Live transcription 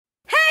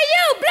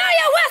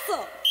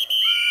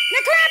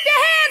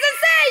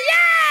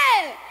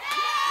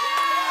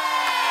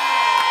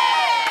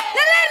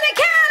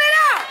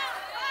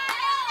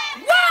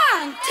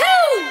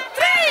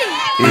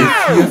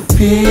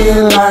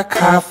feel like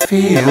I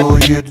feel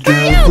you do,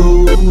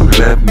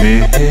 let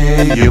me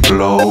hear you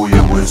blow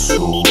your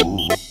whistle.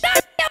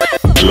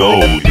 Blow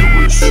your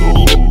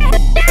whistle.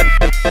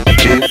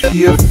 If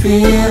you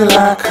feel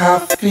like I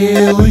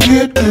feel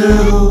you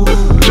do,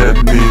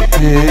 let me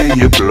hear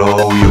you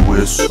blow your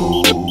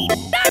whistle.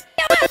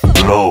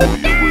 Blow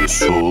your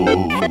whistle.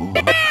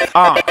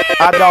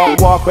 I don't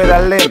walk with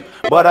a limp,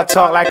 but I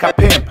talk like a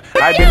pimp.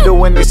 I've been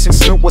doing this since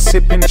Snoop was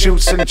sipping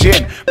juice and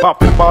gin,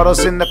 popping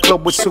bottles in the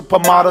club with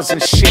supermodels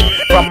and shit.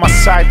 From my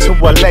side to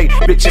LA,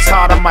 bitches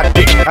hard on my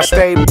dick. I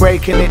stay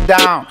breaking it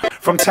down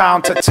from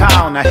town to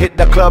town. I hit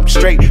the club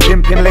straight,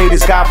 pimping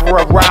ladies gather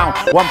around.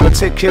 One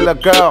particular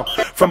girl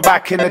from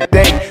back in the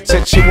day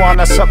said she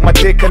wanna suck my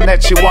dick and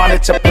that she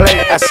wanted to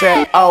play. I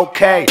said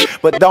okay,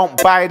 but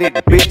don't bite it,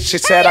 bitch. She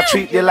said I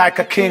treat you like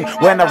a king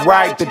when I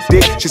ride the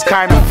dick. She's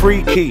kinda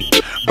freaky,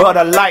 but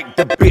I like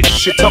the bitch.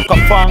 She took a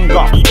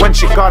finger when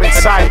she got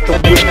inside the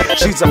whip.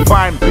 She's a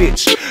fine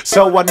bitch,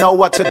 so I know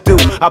what to do.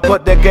 I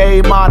put the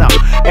game on her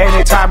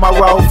anytime I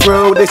roll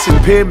through. This is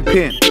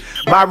pimping,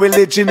 my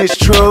religion is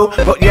true.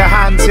 Put your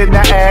hands in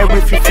the air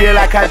if you feel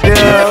like I do.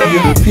 If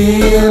you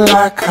feel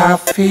like I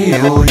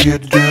feel you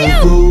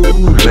do,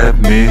 let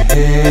me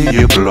hear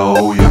you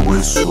blow your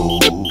whistle.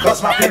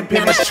 Cause my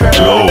pimping is true.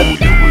 Blow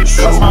your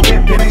whistle. Cause my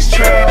pimping is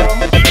true.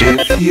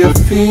 If you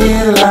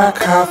feel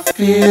like I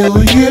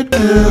feel you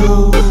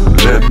do,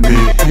 let me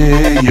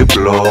hear you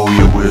blow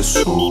your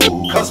whistle.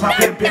 Cause my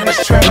pimping is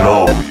true.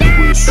 Blow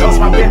your whistle. Cause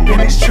my pimping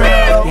is true.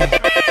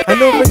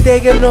 Another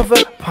day,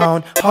 another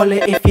pound, holla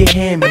if you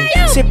hear me.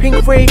 Sipping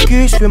Grey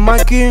Goose with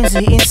my goons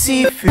eating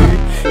seafood.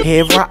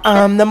 Here I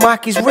am, the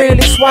mic is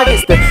really swag.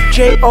 It's the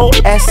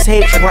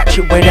J-O-S-H,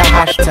 ratchet with a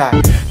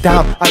hashtag.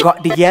 Damn, I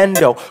got the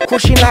endo,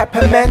 crushing like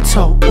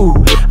pimento. Ooh,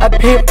 a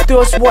pimp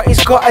does what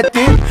he's gotta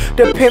do.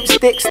 The pimp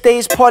stick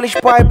stays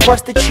polished by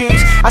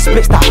prostitutes. I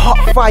spits that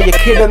hot fire,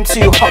 kid, I'm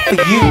too hot for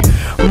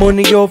you.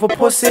 Money over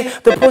pussy,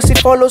 the pussy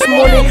follows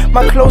money.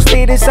 My clothes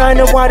stay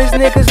designer, why these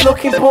niggas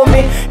looking for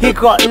me? He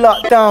got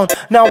locked down,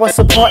 now I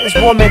support his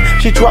woman.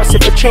 She drops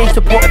it for change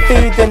to put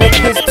food in the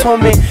kid's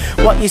tummy.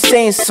 What you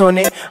saying,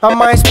 sonny?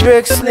 I'm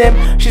iceberg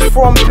slim. She's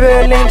from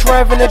Berlin,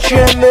 driving a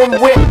German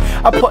whip.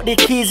 I put the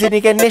keys in the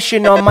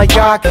ignition on my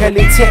yard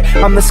Kelly tip.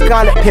 I'm the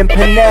Scarlet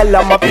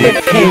Pimpinella, my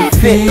pimp can't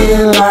fit.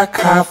 Feel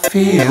like I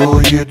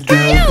feel you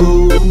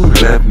do,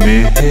 let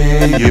me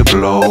hear you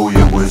blow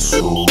your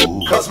whistle.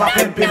 Cause my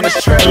pimping is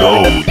true.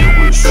 Blow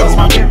your whistle. Cause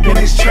my pimping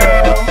is true.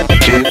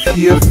 If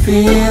you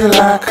feel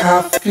like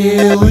I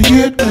feel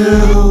you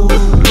do,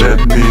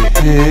 let me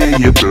hear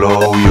you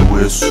blow your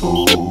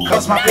whistle.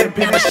 Cause my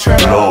pimping is true.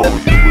 Blow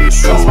your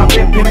whistle. Cause my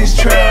pimping is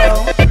true.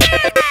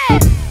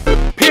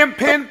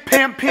 Pimpin',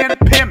 pimpin',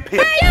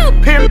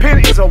 pimpin'.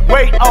 Pimpin' is a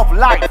way of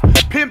life.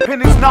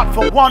 Pimpin' is not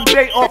for one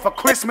day or for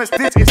Christmas.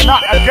 This is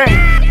not a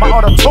game. My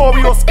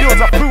auditorial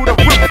skills are through the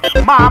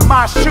roof.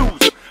 My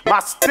shoes, my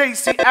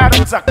Stacey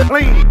Adams are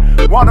clean.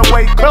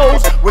 Runaway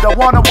clothes with a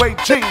runaway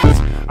jeans.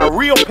 A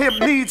real pimp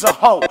needs a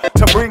hoe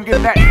to bring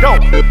in that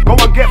dope. Go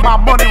and get my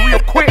money real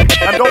quick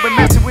and don't be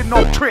messing with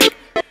no trick.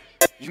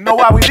 You know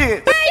how it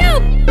is.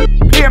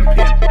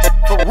 Pimpin'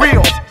 for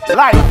real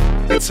life.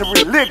 It's a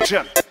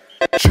religion.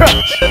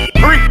 Church,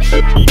 preach,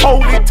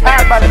 holy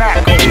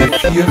tabernacle.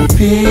 If you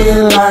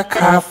feel like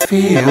I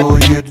feel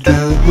you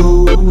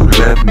do,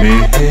 let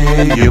me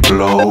hear you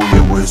blow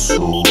your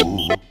whistle.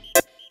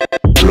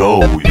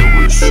 Blow your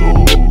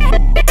whistle.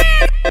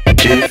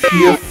 If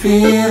you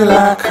feel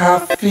like I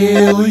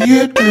feel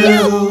you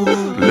do,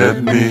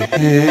 let me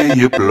hear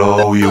you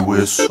blow your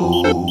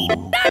whistle.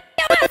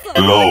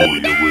 Blow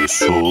your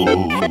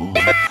whistle.